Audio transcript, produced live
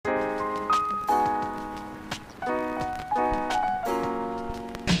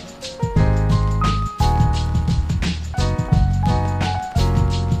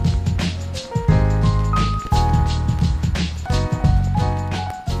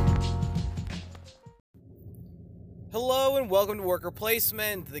Hello and welcome to Worker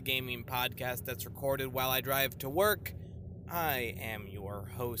Placement, the gaming podcast that's recorded while I drive to work. I am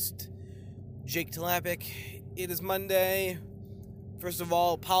your host, Jake Talapic. It is Monday. First of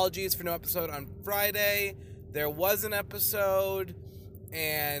all, apologies for no episode on Friday. There was an episode,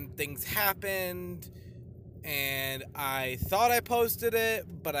 and things happened, and I thought I posted it,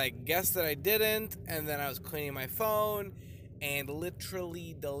 but I guess that I didn't, and then I was cleaning my phone and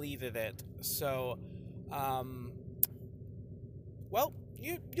literally deleted it. So, well,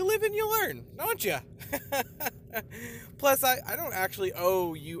 you live and you learn, don't you? Plus, I don't actually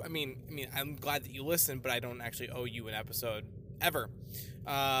owe you. I mean, I'm glad that you listen, but I don't actually owe you an episode ever.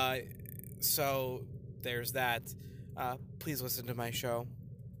 So there's that. Please listen to my show.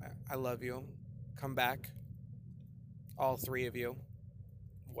 I love you. Come back. All three of you.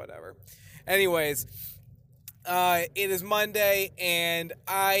 Whatever. Anyways, it is Monday, and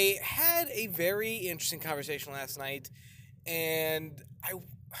I had a very interesting conversation last night. And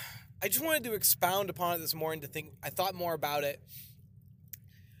I just wanted to expound upon it this morning I thought more about it.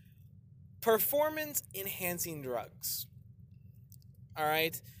 Performance-enhancing drugs. All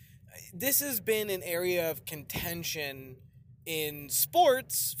right? This has been an area of contention in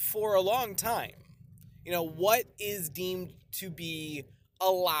sports for a long time. You know, what is deemed to be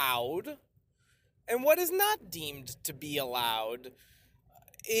allowed and what is not deemed to be allowed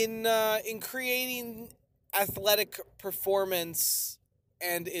in creating athletic performance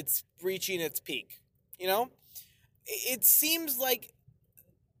and it's reaching its peak. You know, it seems like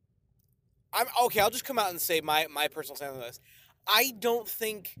I'll just come out and say my personal stance on this. I don't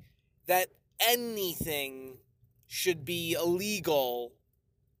think that anything should be illegal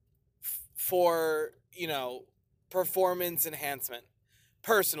for, performance enhancement,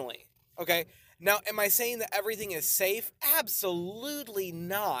 personally. Okay. Now, am I saying that everything is safe? Absolutely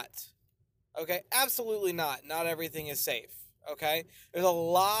not. Okay, absolutely not. Not everything is safe, okay? There's a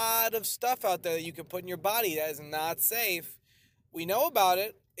lot of stuff out there that you can put in your body that is not safe. We know about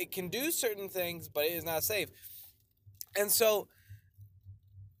it. It can do certain things, but it is not safe. And so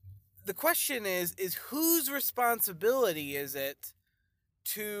the question is whose responsibility is it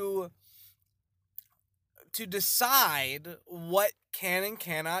to decide what can and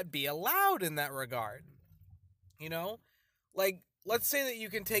cannot be allowed in that regard? You know? Like, let's say that you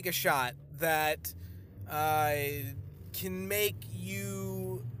can take a shot that can make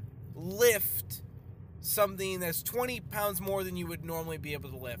you lift something that's 20 pounds more than you would normally be able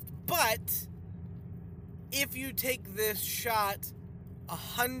to lift. But if you take this shot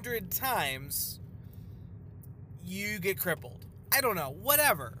 100 times, you get crippled. I don't know,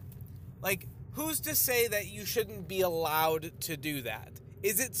 whatever. Like, who's to say that you shouldn't be allowed to do that?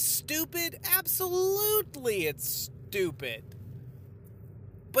 Is it stupid? Absolutely, it's stupid.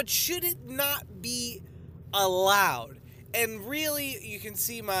 But should it not be allowed? And really, you can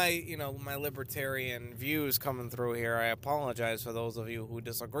see my libertarian views coming through here. I apologize for those of you who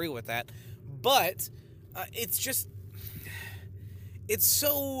disagree with that. But it's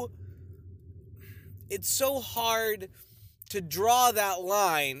so hard to draw that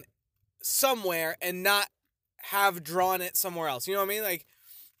line somewhere and not have drawn it somewhere else. You know what I mean? Like,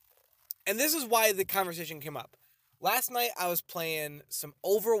 and this is why the conversation came up. Last night, I was playing some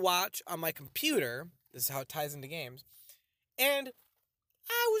Overwatch on my computer. This is how it ties into games. And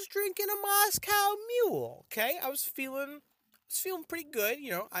I was drinking a Moscow Mule, okay? I was feeling pretty good,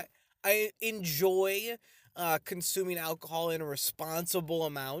 I enjoy consuming alcohol in a responsible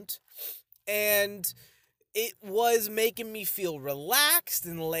amount. And it was making me feel relaxed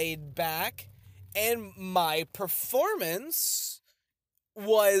and laid back. And my performance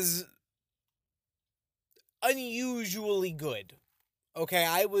was unusually good. Okay,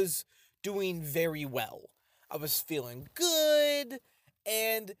 I was doing very well. I was feeling good.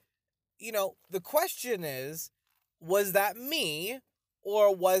 And, the question is, was that me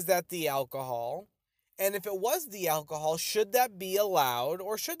or was that the alcohol? And if it was the alcohol, should that be allowed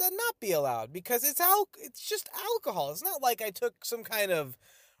or should that not be allowed? Because it's just alcohol. It's not like I took some kind of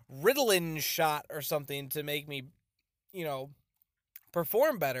Ritalin shot or something to make me,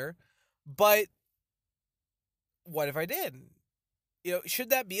 perform better. But what if I did? Should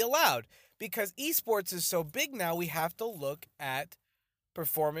that be allowed? Because esports is so big now, we have to look at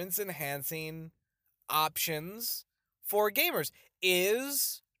performance-enhancing options for gamers.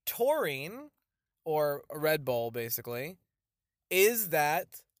 Is touring, or a Red Bull, basically, is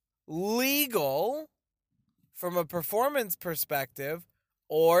that legal from a performance perspective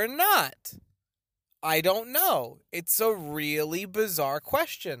or not? I don't know. It's a really bizarre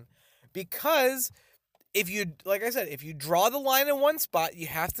question because if you, like I said, if you draw the line in one spot, you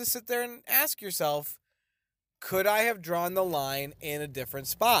have to sit there and ask yourself, could I have drawn the line in a different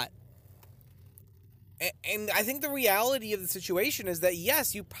spot? And I think the reality of the situation is that,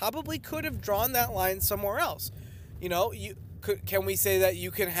 yes, you probably could have drawn that line somewhere else. Can we say that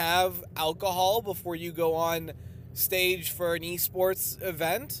you can have alcohol before you go on stage for an esports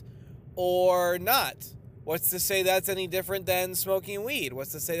event or not? What's to say that's any different than smoking weed?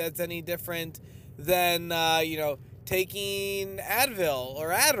 What's to say that's any different than, taking Advil or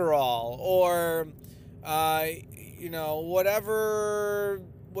Adderall or,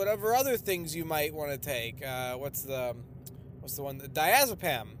 whatever other things you might want to take. What's the one? The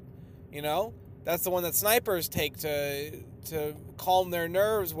diazepam. That's the one that snipers take to calm their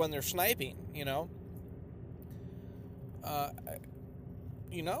nerves when they're sniping. I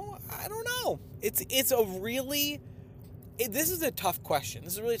don't know. This is a tough question.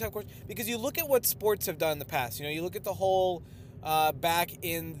 This is a really tough question because you look at what sports have done in the past. You look at the whole back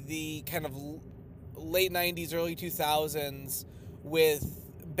in the kind of late 90s, early 2000s with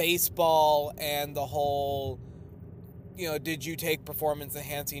baseball and the whole, did you take performance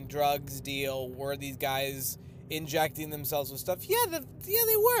enhancing drugs deal? Were these guys injecting themselves with stuff? Yeah,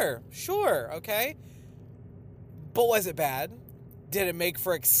 they were. Sure, okay. But was it bad? Did it make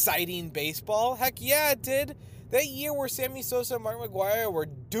for exciting baseball? Heck yeah, it did. That year where Sammy Sosa and Mark McGwire were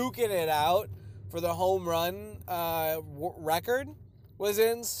duking it out for the home run record was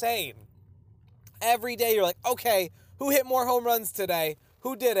insane. Every day you're like, okay, who hit more home runs today?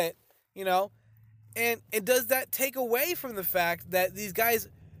 Who did it? And does that take away from the fact that these guys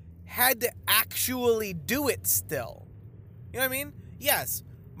had to actually do it still? You know what I mean? Yes,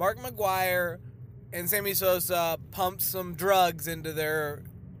 Mark McGwire and Sammy Sosa pumped some drugs into their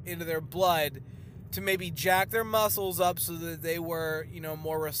blood to maybe jack their muscles up so that they were,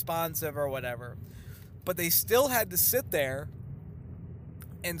 more responsive or whatever. But they still had to sit there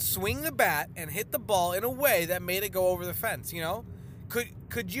and swing the bat and hit the ball in a way that made it go over the fence,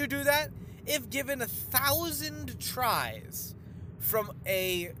 Could you do that? If given 1,000 tries from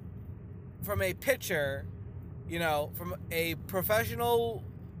a pitcher, from a professional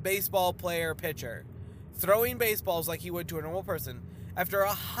baseball player pitcher, throwing baseballs like he would to a normal person, after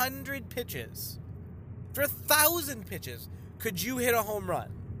 100 pitches, after 1,000 pitches, could you hit a home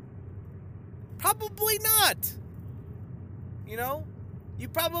run? Probably not. You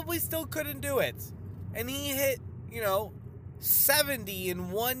probably still couldn't do it. And he hit, 70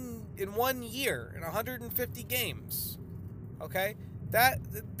 in one year, in 150 games. Okay?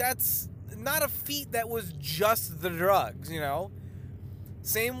 That's not a feat that was just the drugs,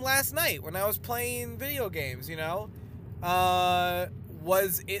 Same last night when I was playing video games,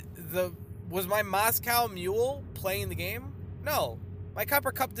 was my Moscow Mule playing the game? No. My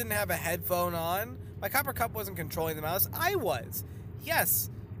Copper Cup didn't have a headphone on. My Copper Cup wasn't controlling the mouse. I was. Yes,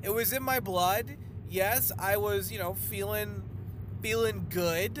 it was in my blood. Yes, I was, feeling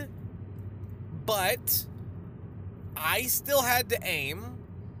good. But I still had to aim.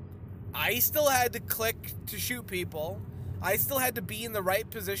 I still had to click to shoot people. I still had to be in the right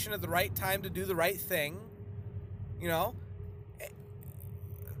position at the right time to do the right thing.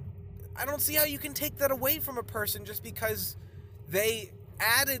 I don't see how you can take that away from a person just because they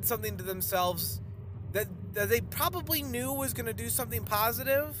added something to themselves that they probably knew was going to do something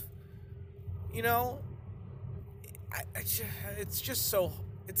positive. It's just so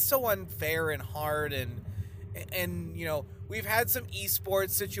unfair and hard and we've had some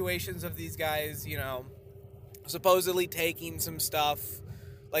esports situations of these guys, supposedly taking some stuff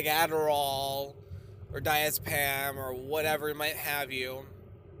like Adderall or diazepam or whatever it might have you.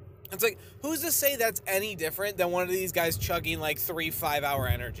 It's like, who's to say that's any different than one of these guys chugging like 3 5-hour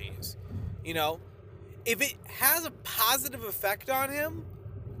energies? If it has a positive effect on him,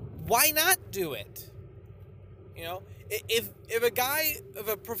 why not do it? If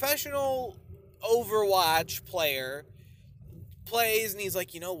a professional Overwatch player plays and he's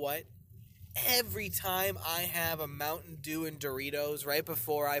like, you know what? Every time I have a Mountain Dew and Doritos right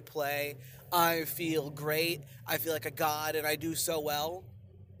before I play, I feel great. I feel like a god and I do so well.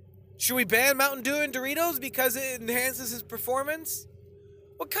 Should we ban Mountain Dew and Doritos because it enhances his performance?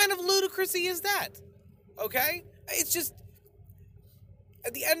 What kind of ludicrousy is that? Okay? It's just,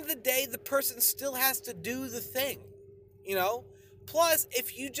 at the end of the day, the person still has to do the thing. Plus,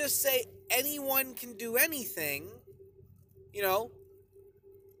 if you just say anyone can do anything,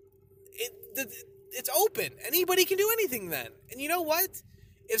 it's open. Anybody can do anything then. And you know what?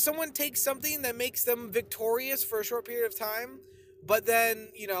 If someone takes something that makes them victorious for a short period of time, but then,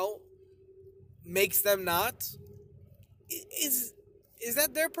 makes them not, is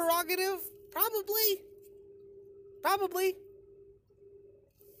that their prerogative? Probably.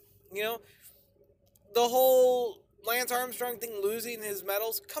 the whole Lance Armstrong thing, losing his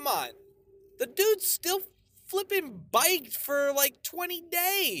medals, come on. The dude's still flipping biked for like 20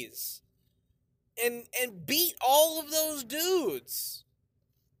 days. And beat all of those dudes.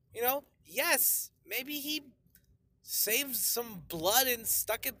 You know, yes, maybe he saved some blood and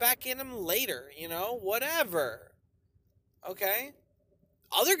stuck it back in him later, you know, whatever. Okay?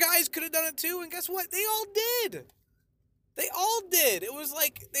 Other guys could have done it too, and guess what? They all did. They all did. It was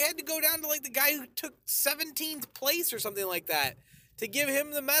like they had to go down to like the guy who took 17th place or something like that to give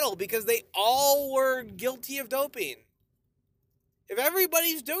him the medal because they all were guilty of doping. If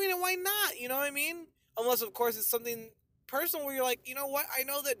everybody's doing it, why not? You know what I mean? Unless, of course, it's something personal where you're like, you know what? I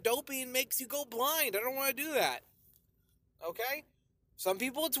know that doping makes you go blind. I don't want to do that. Okay? Some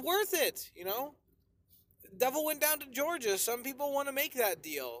people, it's worth it, you know? The devil went down to Georgia. Some people want to make that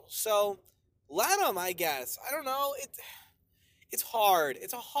deal. So, let them, I guess. I don't know. It's hard.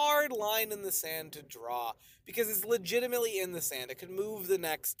 It's a hard line in the sand to draw because it's legitimately in the sand. It could move the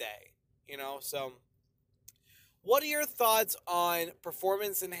next day, you know? So, what are your thoughts on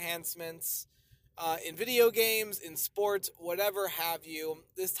performance enhancements in video games, in sports, whatever have you?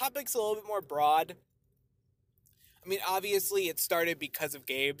 This topic's a little bit more broad. I mean, obviously, it started because of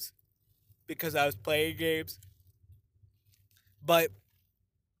games, because I was playing games. But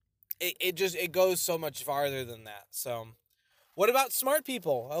it goes so much farther than that. So, what about smart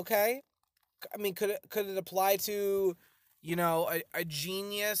people? Okay, I mean, could it apply to, you know, a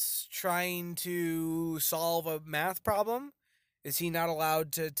genius trying to solve a math problem? Is he not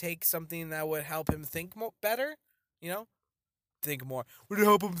allowed to take something that would help him think better? You know, think more. Would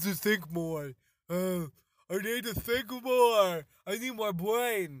help him to think more. I need to think more. I need more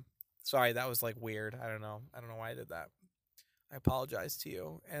brain. Sorry, that was like weird. I don't know why I did that. I apologize to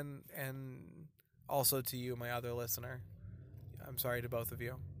you and also to you, my other listener. I'm sorry to both of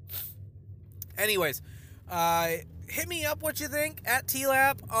you. Anyways, hit me up what you think at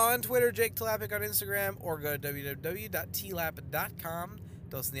TLAP on Twitter, Jake Tlapic on Instagram, or go to www.tlap.com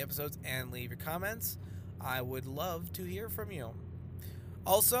to listen to the episodes and leave your comments. I would love to hear from you.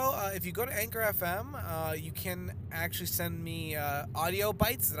 Also, if you go to Anchor FM, you can actually send me audio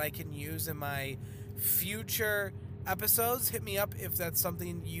bites that I can use in my future episodes. Hit me up if that's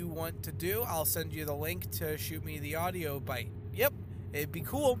something you want to do. I'll send you the link to shoot me the audio bite. Yep, it'd be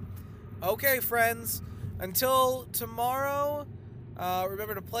cool. Okay, friends, until tomorrow,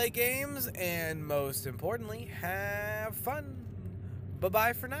 remember to play games and, most importantly, have fun.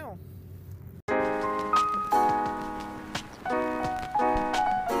 Bye-bye for now.